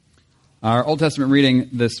Our Old Testament reading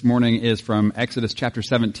this morning is from Exodus chapter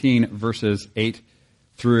 17, verses 8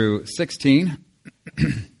 through 16.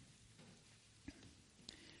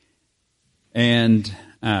 And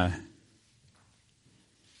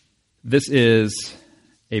this is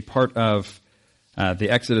a part of the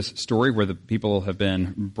Exodus story where the people have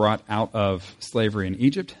been brought out of slavery in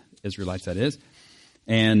Egypt, Israelites that is.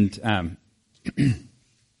 And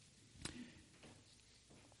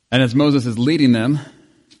as Moses is leading them,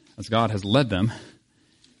 as God has led them,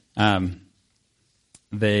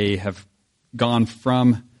 they have gone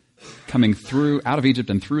from coming through out of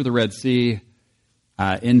Egypt and through the Red Sea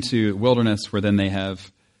into wilderness, where then they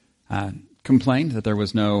have complained that there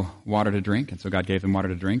was no water to drink, and so God gave them water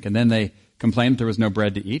to drink. And then they complained that there was no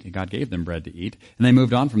bread to eat, and God gave them bread to eat. And they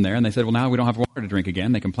moved on from there, and they said, well, now we don't have water to drink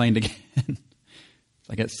again. They complained again. It's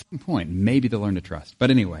like at some point, maybe they'll learn to trust.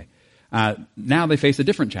 But anyway, now they face a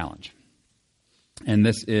different challenge. And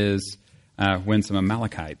this is when some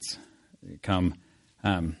Amalekites come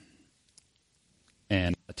and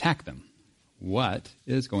attack them. What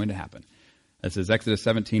is going to happen? This is Exodus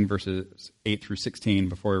 17, verses 8 through 16.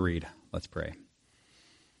 Before we read, let's pray.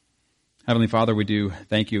 Heavenly Father, we do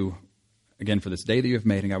thank you again for this day that you have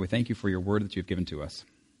made. And God, we thank you for your word that you have given to us.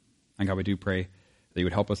 And God, we do pray that you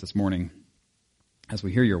would help us this morning as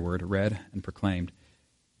we hear your word read and proclaimed.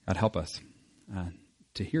 God, help us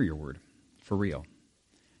to hear your word for real,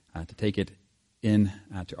 to take it in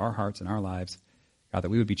to our hearts and our lives. God, that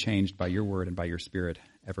we would be changed by your word and by your spirit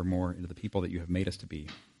evermore into the people that you have made us to be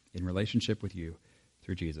in relationship with you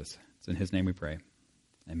through Jesus. It's in his name we pray.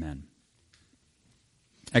 Amen.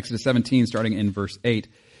 Exodus 17, starting in verse 8.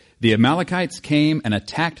 The Amalekites came and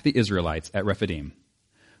attacked the Israelites at Rephidim.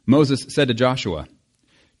 Moses said to Joshua,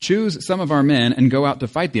 "Choose some of our men and go out to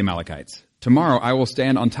fight the Amalekites. Tomorrow I will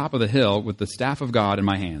stand on top of the hill with the staff of God in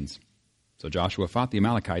my hands." So Joshua fought the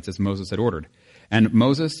Amalekites as Moses had ordered. And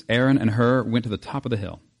Moses, Aaron, and Hur went to the top of the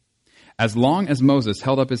hill. As long as Moses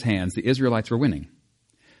held up his hands, the Israelites were winning.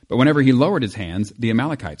 But whenever he lowered his hands, the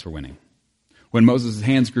Amalekites were winning. When Moses'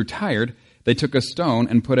 hands grew tired, they took a stone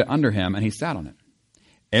and put it under him, and he sat on it.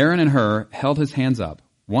 Aaron and Hur held his hands up,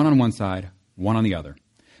 one on one side, one on the other,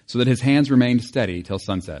 so that his hands remained steady till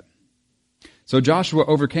sunset. So Joshua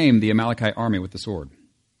overcame the Amalekite army with the sword.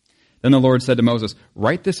 Then the Lord said to Moses,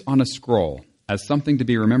 "Write this on a scroll as something to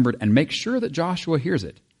be remembered, and make sure that Joshua hears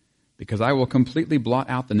it, because I will completely blot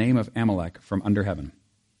out the name of Amalek from under heaven."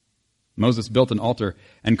 Moses built an altar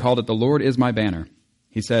and called it "The Lord is my banner."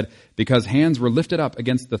 He said, "Because hands were lifted up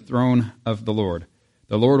against the throne of the Lord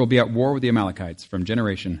will be at war with the Amalekites from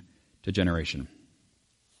generation to generation."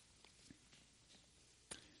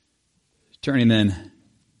 Turning then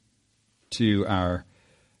to our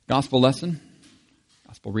gospel lesson,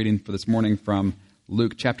 gospel reading for this morning from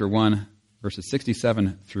Luke chapter 1, verses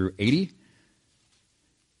 67 through 80.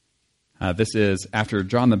 This is after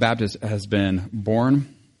John the Baptist has been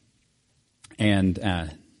born, and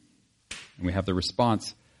we have the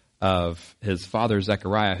response of his father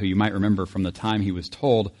Zechariah, who you might remember from the time he was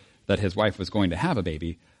told that his wife was going to have a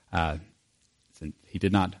baby. He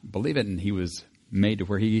did not believe it, and he was made to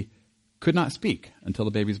where he could not speak until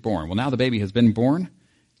the baby's born. Well, now the baby has been born,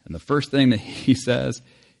 and the first thing that he says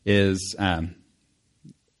is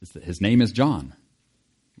that his name is John.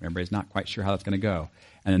 Everybody's not quite sure how that's going to go.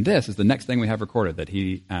 And then this is the next thing we have recorded that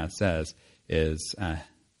he says is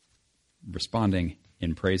responding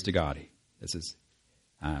in praise to God. This is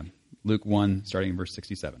Luke 1, starting in verse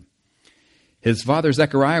 67. His father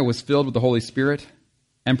Zechariah was filled with the Holy Spirit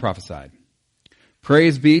and prophesied,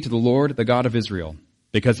 "Praise be to the Lord, the God of Israel,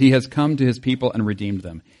 because he has come to his people and redeemed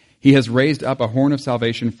them. He has raised up a horn of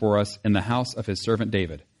salvation for us in the house of his servant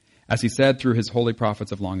David, as he said through his holy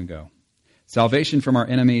prophets of long ago. Salvation from our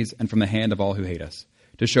enemies and from the hand of all who hate us,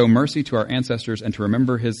 to show mercy to our ancestors and to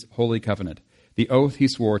remember his holy covenant, the oath he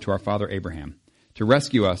swore to our father Abraham, to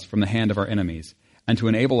rescue us from the hand of our enemies, and to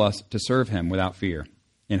enable us to serve him without fear,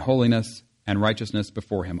 in holiness and righteousness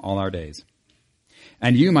before him all our days.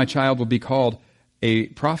 And you, my child, will be called a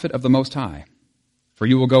prophet of the Most High, for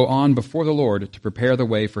you will go on before the Lord to prepare the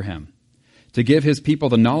way for him, to give his people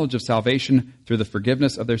the knowledge of salvation through the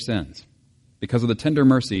forgiveness of their sins, because of the tender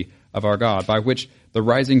mercy of our God, by which the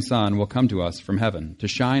rising sun will come to us from heaven, to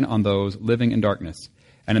shine on those living in darkness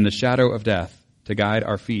and in the shadow of death, to guide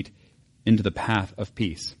our feet into the path of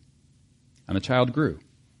peace." And the child grew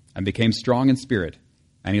and became strong in spirit,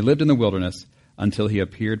 and he lived in the wilderness until he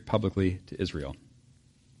appeared publicly to Israel.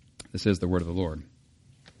 This is the word of the Lord.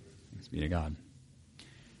 Thanks be to God.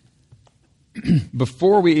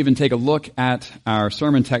 Before we even take a look at our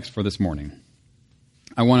sermon text for this morning,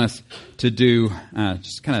 I want us to do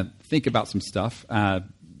just kind of think about some stuff.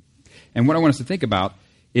 And what I want us to think about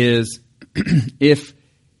is if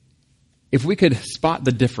we could spot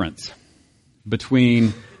the difference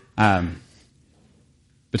between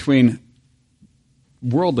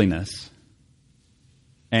worldliness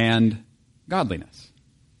and godliness.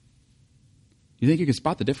 You think you could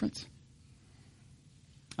spot the difference?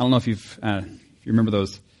 I don't know if you remember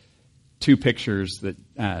those two pictures that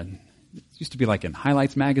used to be like in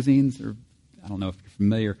Highlights magazines, or I don't know if you're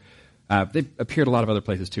familiar. They've appeared a lot of other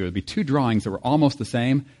places too. It'd be two drawings that were almost the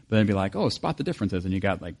same, but then it'd be like, oh, spot the differences, and you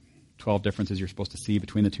got like 12 differences you're supposed to see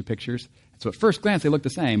between the two pictures. So at first glance, they look the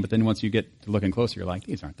same, but then once you get to looking closer, you're like,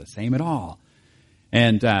 these aren't the same at all.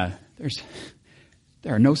 And there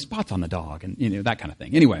are no spots on the dog, and that kind of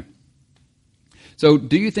thing. Anyway, so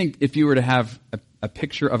do you think if you were to have a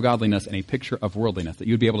picture of godliness and a picture of worldliness, that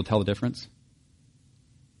you'd be able to tell the difference?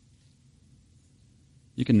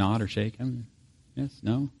 You can nod or shake. Yes,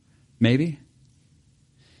 no, maybe.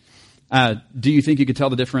 Do you think you could tell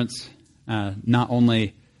the difference not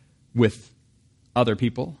only with other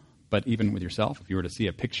people, but even with yourself? If you were to see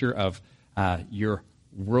a picture of your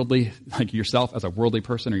worldly, like yourself as a worldly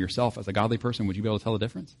person or yourself as a godly person, would you be able to tell the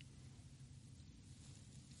difference?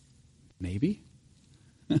 Maybe.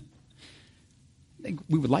 I think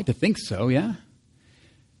we would like to think so, yeah.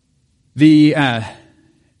 The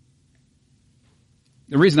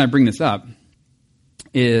reason I bring this up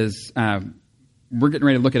is we're getting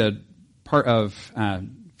ready to look at a part of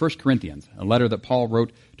 1 Corinthians, a letter that Paul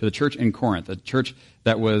wrote to the church in Corinth, a church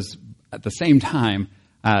that was at the same time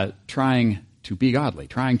trying to be godly,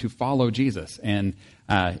 trying to follow Jesus and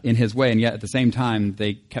in his way, and yet at the same time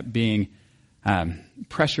they kept being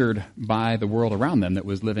pressured by the world around them that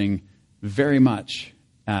was living very much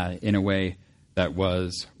in a way that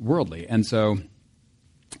was worldly. And so,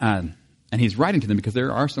 and he's writing to them because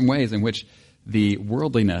there are some ways in which the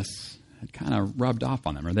worldliness had kind of rubbed off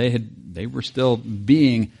on them, or they were still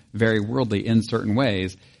being very worldly in certain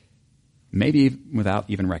ways, maybe without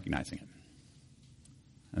even recognizing it.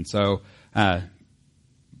 And so,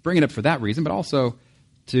 bring it up for that reason, but also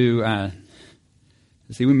to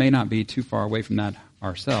see we may not be too far away from that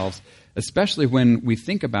ourselves, especially when we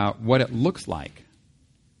think about what it looks like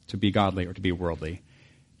to be godly or to be worldly,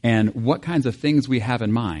 and what kinds of things we have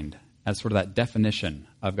in mind as sort of that definition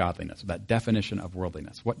of godliness, or that definition of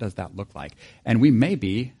worldliness. What does that look like? And we may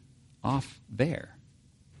be off there.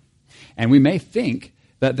 And we may think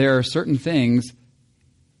that there are certain things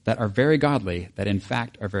that are very godly that in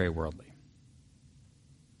fact are very worldly.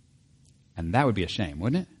 And that would be a shame,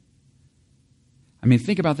 wouldn't it? I mean,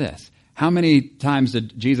 think about this. How many times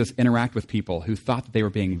did Jesus interact with people who thought that they were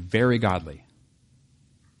being very godly?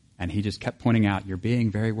 And he just kept pointing out, you're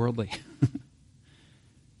being very worldly.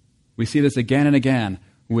 We see this again and again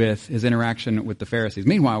with his interaction with the Pharisees.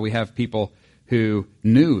 Meanwhile, we have people who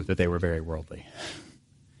knew that they were very worldly.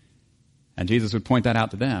 And Jesus would point that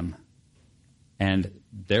out to them, and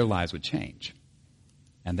their lives would change.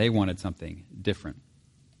 And they wanted something different.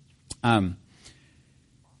 So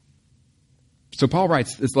Paul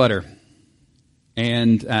writes this letter,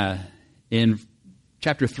 and in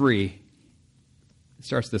chapter 3, it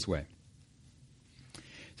starts this way.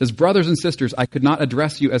 It says, "Brothers and sisters, I could not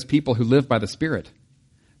address you as people who live by the Spirit,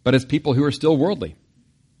 but as people who are still worldly,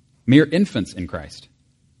 mere infants in Christ.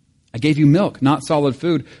 I gave you milk, not solid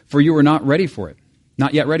food, for you were not ready for it,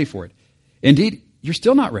 not yet ready for it. Indeed, you're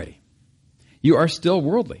still not ready. You are still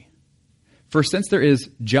worldly. For since there is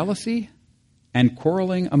jealousy and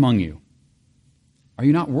quarreling among you, are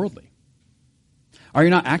you not worldly? Are you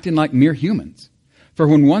not acting like mere humans? For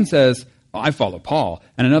when one says, I follow Paul,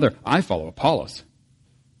 and another, I follow Apollos,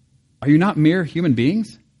 are you not mere human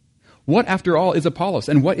beings? What, after all, is Apollos,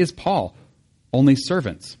 and what is Paul? Only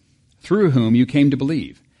servants, through whom you came to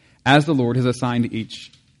believe, as the Lord has assigned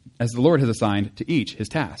to each his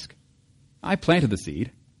task. I planted the seed,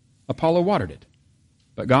 Apollo watered it,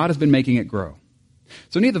 but God has been making it grow.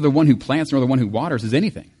 So neither the one who plants nor the one who waters is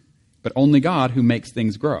anything, but only God who makes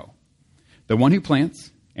things grow. The one who plants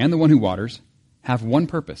and the one who waters have one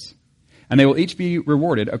purpose, and they will each be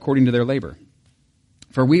rewarded according to their labor.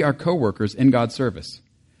 For we are co-workers in God's service.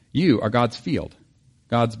 You are God's field,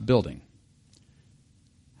 God's building."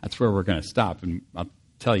 That's where we're going to stop, and I'll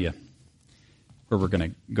tell you where we're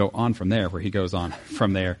going to go on from there. Where he goes on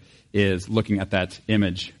from there is looking at that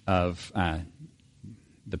image of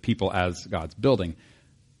the people as God's building.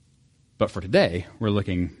 But for today, we're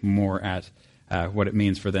looking more at what it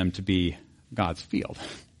means for them to be God's field.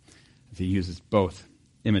 As he uses both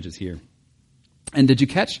images here. And did you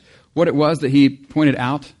catch what it was that he pointed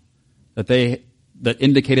out that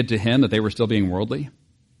indicated to him that they were still being worldly?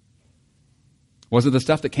 Was it the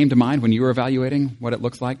stuff that came to mind when you were evaluating what it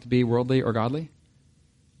looks like to be worldly or godly?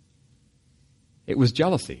 It was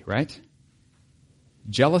jealousy, right?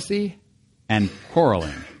 Jealousy and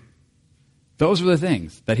quarreling. Those are the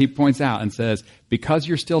things that he points out and says, because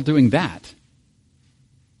you're still doing that,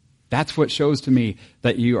 that's what shows to me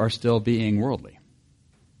that you are still being worldly.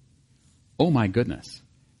 Oh my goodness.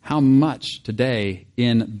 How much today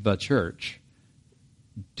in the church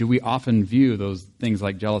do we often view those things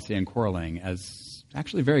like jealousy and quarreling as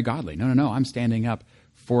actually very godly? No, I'm standing up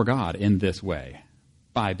for God in this way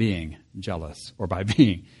by being jealous or by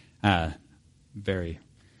being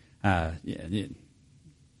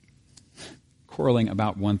quarreling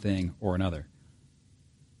about one thing or another.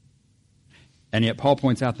 And yet Paul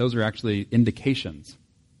points out those are actually indications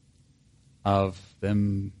of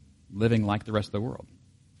them living like the rest of the world.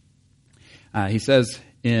 He says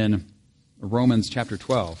in Romans chapter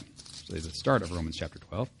 12, actually the start of Romans chapter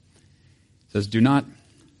 12, says,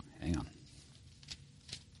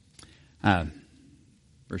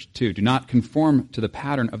 verse 2, do not conform to the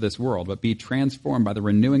pattern of this world, but be transformed by the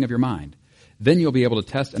renewing of your mind. Then you'll be able to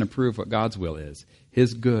test and approve what God's will is,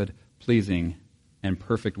 his good, pleasing, and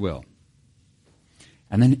perfect will.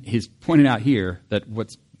 And then he's pointed out here that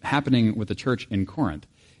what's happening with the church in Corinth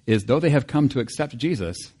is though they have come to accept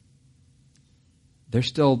Jesus, they're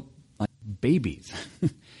still like babies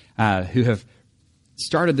who have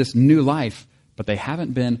started this new life, but they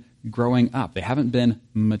haven't been growing up. They haven't been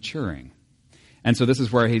maturing. And so this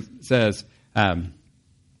is where he says,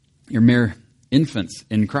 you're mere infants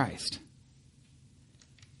in Christ.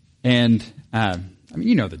 And,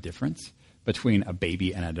 you know the difference between a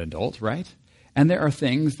baby and an adult, right? And there are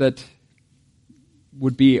things that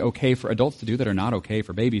would be okay for adults to do that are not okay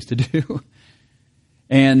for babies to do.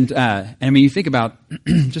 And you think about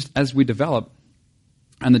just as we develop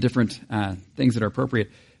and the different things that are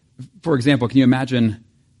appropriate. For example, can you imagine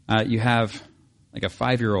you have like a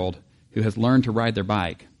 5-year-old who has learned to ride their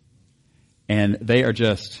bike, and they are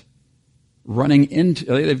just running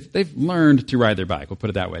into, they've learned to ride their bike, we'll put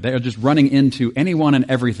it that way. They are just running into anyone and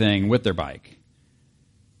everything with their bike.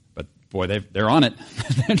 But boy, they're on it.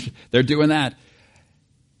 They're doing that.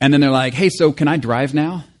 And then they're like, hey, so can I drive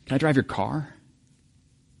now? Can I drive your car?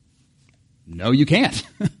 No, you can't.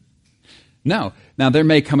 No. Now, there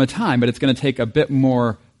may come a time, but it's going to take a bit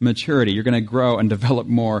more maturity. You're going to grow and develop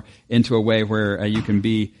more into a way where you can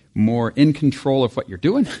be more in control of what you're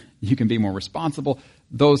doing. You can be more responsible.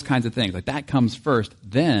 Those kinds of things. Like that comes first,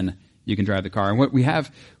 then you can drive the car. And what we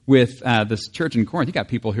have with this church in Corinth, you got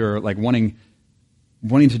people who are like wanting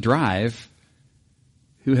to drive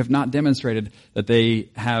who have not demonstrated that they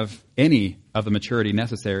have any of the maturity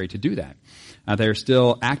necessary to do that. They're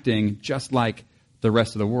still acting just like the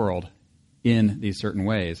rest of the world in these certain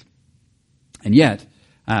ways. And yet,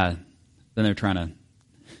 then they're trying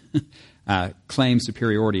to claim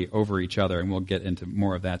superiority over each other, and we'll get into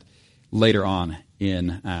more of that later on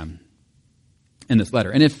in this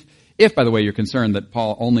letter. And if, by the way, you're concerned that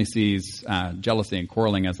Paul only sees jealousy and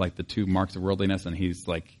quarreling as like the two marks of worldliness, and he's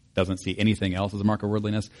like doesn't see anything else as a mark of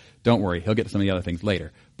worldliness, don't worry. He'll get to some of the other things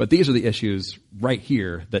later. But these are the issues right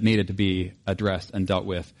here that needed to be addressed and dealt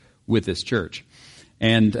with this church.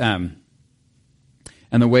 And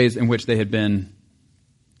the ways in which they had been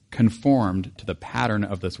conformed to the pattern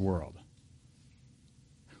of this world.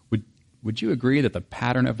 Would you agree that the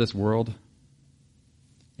pattern of this world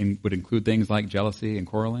would include things like jealousy and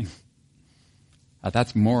quarreling?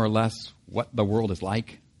 That's more or less what the world is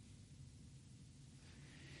like.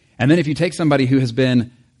 And then if you take somebody who has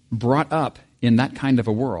been brought up in that kind of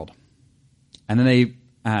a world, and then they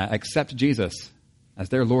accept Jesus as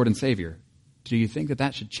their Lord and Savior, do you think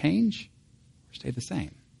that should change or stay the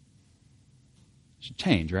same? It should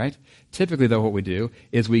change, right? Typically, though, what we do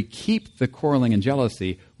is we keep the quarreling and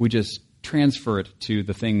jealousy, we just transfer it to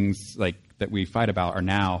the things like that we fight about are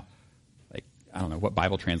now, like, I don't know, what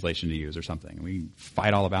Bible translation to use or something. We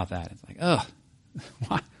fight all about that. It's like,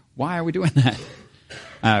 why are we doing that?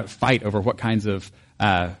 Fight over what kinds of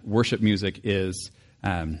worship music is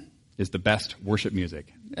the best worship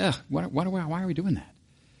music. Why are we doing that?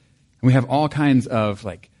 And we have all kinds of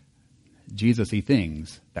like Jesus-y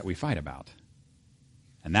things that we fight about.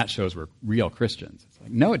 And that shows we're real Christians. It's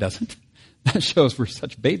like, no, it doesn't. That shows we're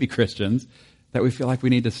such baby Christians that we feel like we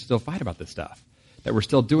need to still fight about this stuff. That we're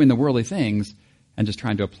still doing the worldly things and just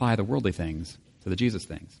trying to apply the worldly things to the Jesus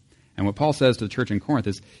things. And what Paul says to the church in Corinth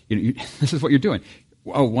is, this is what you're doing.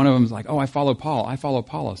 Oh, one of them is like, I follow Paul. I follow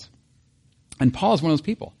Apollos. And Paul is one of those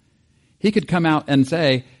people. He could come out and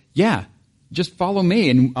say, yeah, just follow me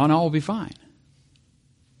and all will be fine.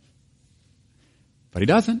 But he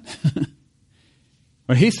doesn't.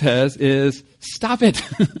 What he says is, stop it.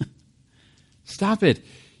 Stop it.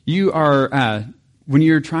 You are, when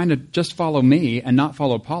you're trying to just follow me and not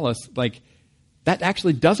follow Apollos, like, that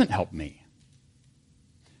actually doesn't help me.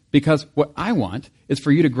 Because what I want is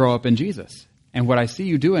for you to grow up in Jesus. And what I see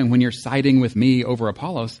you doing when you're siding with me over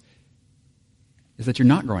Apollos is that you're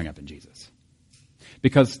not growing up in Jesus.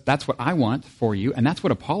 Because that's what I want for you, and that's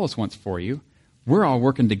what Apollos wants for you. We're all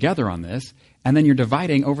working together on this, and then you're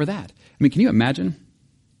dividing over that. I mean, can you imagine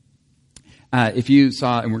if you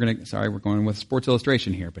saw, and we're going with Sports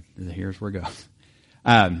Illustration here, but here's where it goes.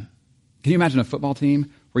 Can you imagine a football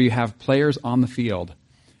team where you have players on the field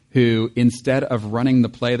who, instead of running the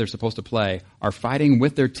play they're supposed to play, are fighting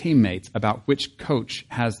with their teammates about which coach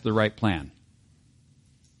has the right plan?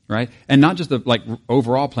 Right? And not just the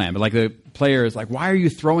overall plan, but the player is like, why are you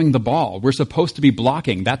throwing the ball? We're supposed to be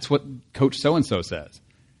blocking. That's what coach so-and-so says.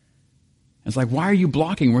 It's like, why are you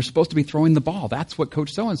blocking? We're supposed to be throwing the ball. That's what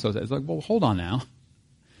coach so-and-so says. It's like, well, hold on now.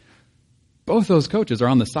 Both those coaches are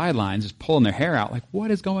on the sidelines just pulling their hair out like,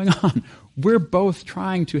 what is going on? We're both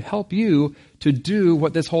trying to help you to do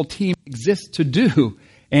what this whole team exists to do,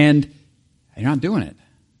 and you're not doing it.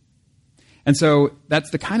 And so that's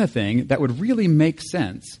the kind of thing that would really make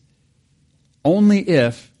sense only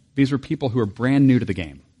if these were people who are brand new to the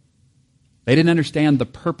game. They didn't understand the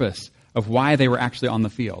purpose of why they were actually on the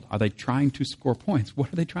field. Are they trying to score points?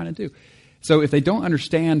 What are they trying to do? So if they don't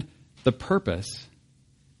understand the purpose,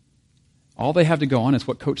 all they have to go on is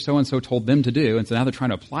what coach so-and-so told them to do, and so now they're trying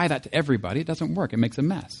to apply that to everybody. It doesn't work. It makes a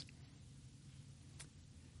mess.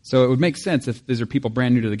 So it would make sense if these are people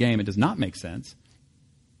brand new to the game. It does not make sense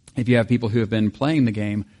if you have people who have been playing the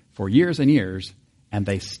game for years and years, and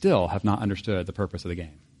they still have not understood the purpose of the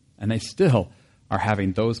game. And they still are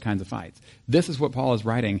having those kinds of fights. This is what Paul is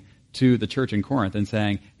writing to the church in Corinth and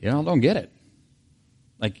saying, don't get it.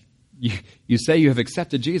 Like, you say you have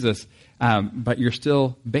accepted Jesus, but you're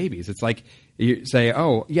still babies. It's like you say,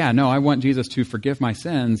 oh, yeah, no, I want Jesus to forgive my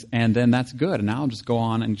sins, and then that's good, and I'll just go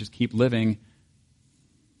on and just keep living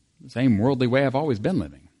the same worldly way I've always been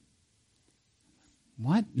living.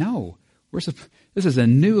 What? No. This is a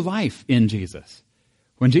new life in Jesus.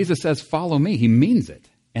 When Jesus says, follow me, he means it,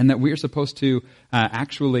 and that we are supposed to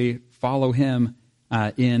actually follow him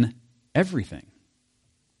in everything.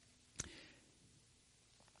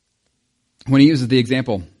 When he uses the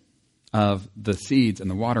example of the seeds and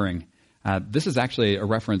the watering, this is actually a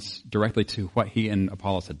reference directly to what he and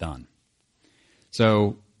Apollos had done.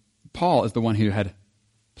 So Paul is the one who had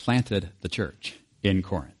planted the church in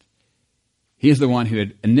Corinth. He is the one who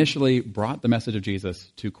had initially brought the message of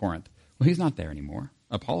Jesus to Corinth. Well, he's not there anymore.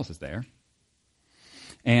 Apollos is there.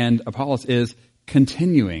 And Apollos is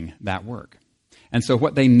continuing that work. And so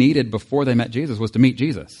what they needed before they met Jesus was to meet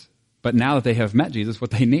Jesus. But now that they have met Jesus,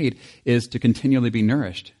 what they need is to continually be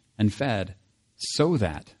nourished and fed so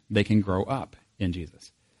that they can grow up in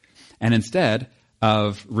Jesus. And instead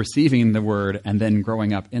of receiving the word and then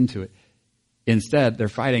growing up into it, instead they're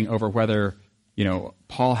fighting over whether,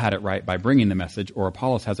 Paul had it right by bringing the message or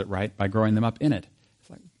Apollos has it right by growing them up in it. It's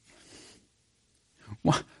like,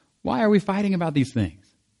 why are we fighting about these things?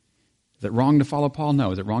 Is it wrong to follow Paul? No.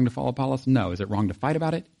 Is it wrong to follow Apollos? No. Is it wrong to fight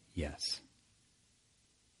about it? Yes.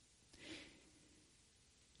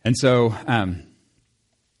 And so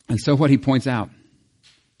what he points out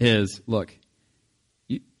is, look,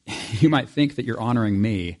 you might think that you're honoring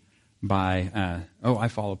me by, I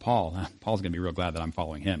follow Paul. Paul's going to be real glad that I'm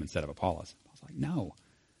following him instead of Apollos. Paul's like, no,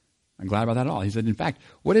 I'm glad about that at all. He said, in fact,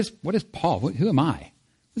 what is Paul? Who am I?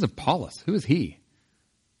 Who's Apollos? Who is he?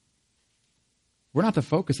 We're not the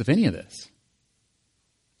focus of any of this.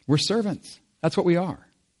 We're servants. That's what we are.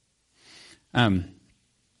 This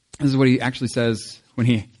is what he actually says when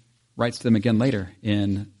he writes to them again later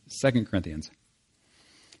in 2 Corinthians.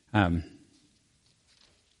 And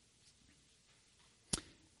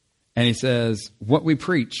he says, what we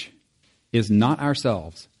preach is not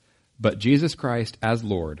ourselves, but Jesus Christ as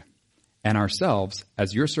Lord, and ourselves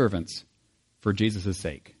as your servants for Jesus'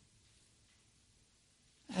 sake.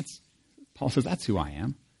 Paul says, that's who I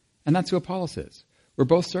am, and that's who Apollos is. We're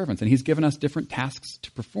both servants, and he's given us different tasks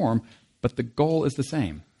to perform, but the goal is the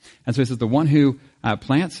same. And so he says the one who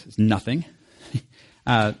plants is nothing,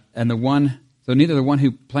 so neither the one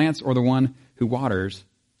who plants or the one who waters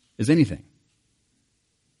is anything,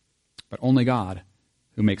 but only God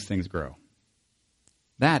who makes things grow.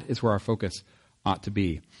 That is where our focus ought to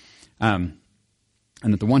be. And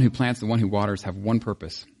that the one who plants, the one who waters have one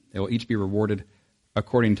purpose. They will each be rewarded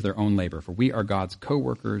according to their own labor. For we are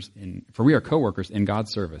co-workers in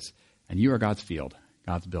God's service, and you are God's field,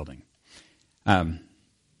 God's building. And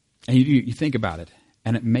you think about it.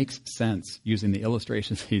 And it makes sense using the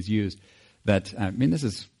illustrations he's used that, this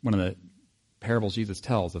is one of the parables Jesus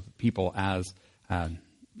tells of people as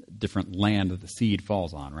different land that the seed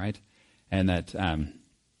falls on, right? And that,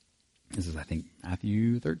 this is, I think,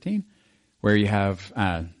 Matthew 13, where you have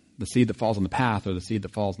the seed that falls on the path, or the seed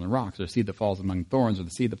that falls on the rocks, or the seed that falls among thorns, or the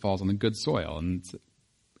seed that falls on the good soil. And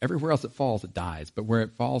everywhere else it falls, it dies. But where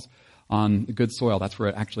it falls on the good soil, that's where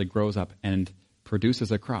it actually grows up and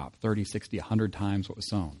produces a crop, 30, 60, 100 times what was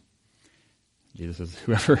sown. Jesus says,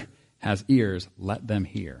 whoever has ears, let them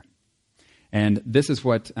hear. And this is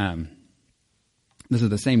what, this is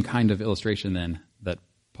the same kind of illustration then that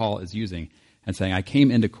Paul is using and saying, I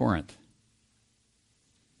came into Corinth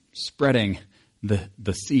spreading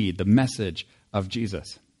the seed, the message of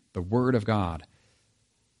Jesus, the Word of God.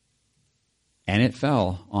 And it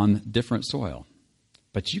fell on different soil.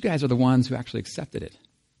 But you guys are the ones who actually accepted it.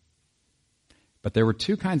 But there were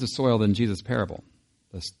two kinds of soil in Jesus' parable.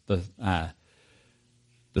 The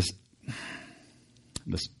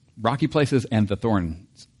rocky places and the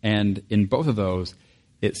thorns. And in both of those,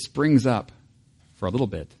 it springs up for a little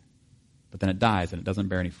bit, but then it dies and it doesn't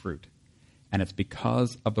bear any fruit. And it's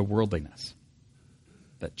because of the worldliness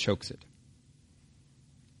that chokes it.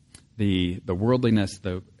 The worldliness,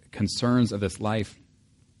 the concerns of this life,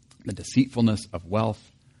 the deceitfulness of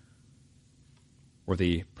wealth, or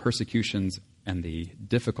the persecutions and the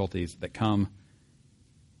difficulties that come.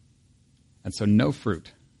 And so no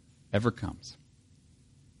fruit ever comes.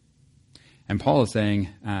 And Paul is saying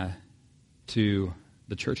to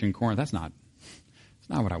the church in Corinth, that's not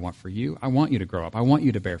what I want for you. I want you to grow up. I want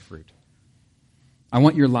you to bear fruit. I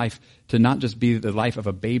want your life to not just be the life of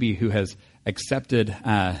a baby who has accepted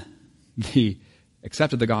the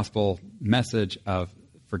gospel message of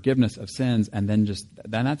forgiveness of sins, and then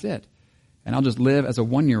that's it. And I'll just live as a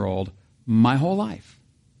 1-year-old my whole life.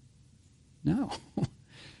 No.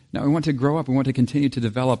 No, we want to grow up. We want to continue to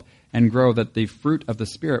develop and grow, that the fruit of the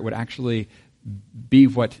Spirit would actually be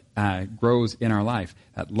what grows in our life.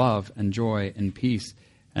 That love and joy and peace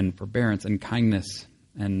and forbearance and kindness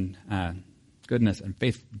and goodness and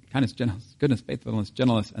goodness, faithfulness,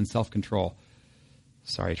 gentleness, and self-control.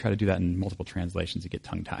 Sorry, I try to do that in multiple translations. You get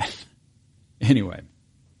tongue-tied. Anyway,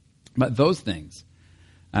 but those things,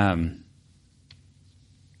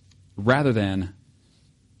 rather than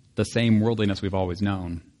the same worldliness we've always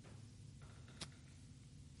known,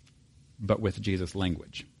 but with Jesus'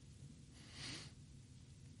 language.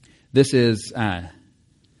 This is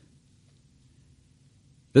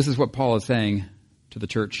what Paul is saying to the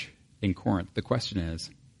church in Corinth. The question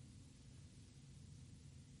is,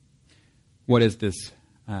 what is this?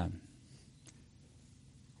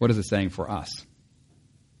 What is it saying for us?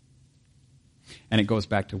 And it goes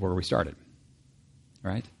back to where we started,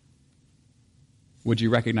 right? Would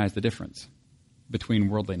you recognize the difference between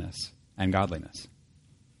worldliness and godliness?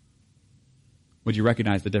 Would you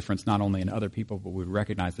recognize the difference not only in other people, but would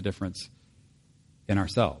recognize the difference in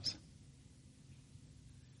ourselves?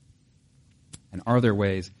 And are there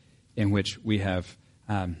ways in which we have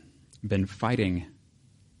been fighting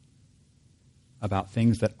about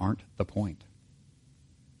things that aren't the point?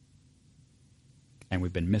 And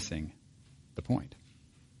we've been missing the point.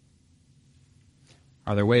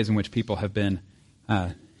 Are there ways in which people have been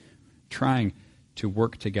trying to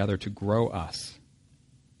work together to grow us,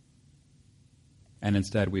 and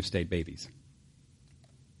instead we've stayed babies?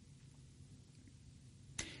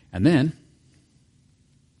 And then,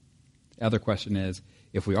 the other question is,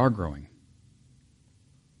 if we are growing,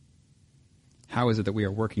 how is it that we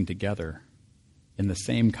are working together in the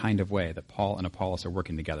same kind of way that Paul and Apollos are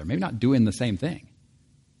working together? Maybe not doing the same thing,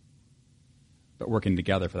 but working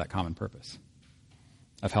together for that common purpose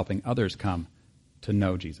of helping others come to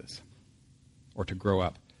know Jesus or to grow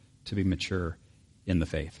up to be mature in the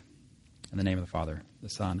faith. In the name of the Father, the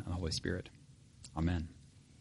Son, and the Holy Spirit. Amen.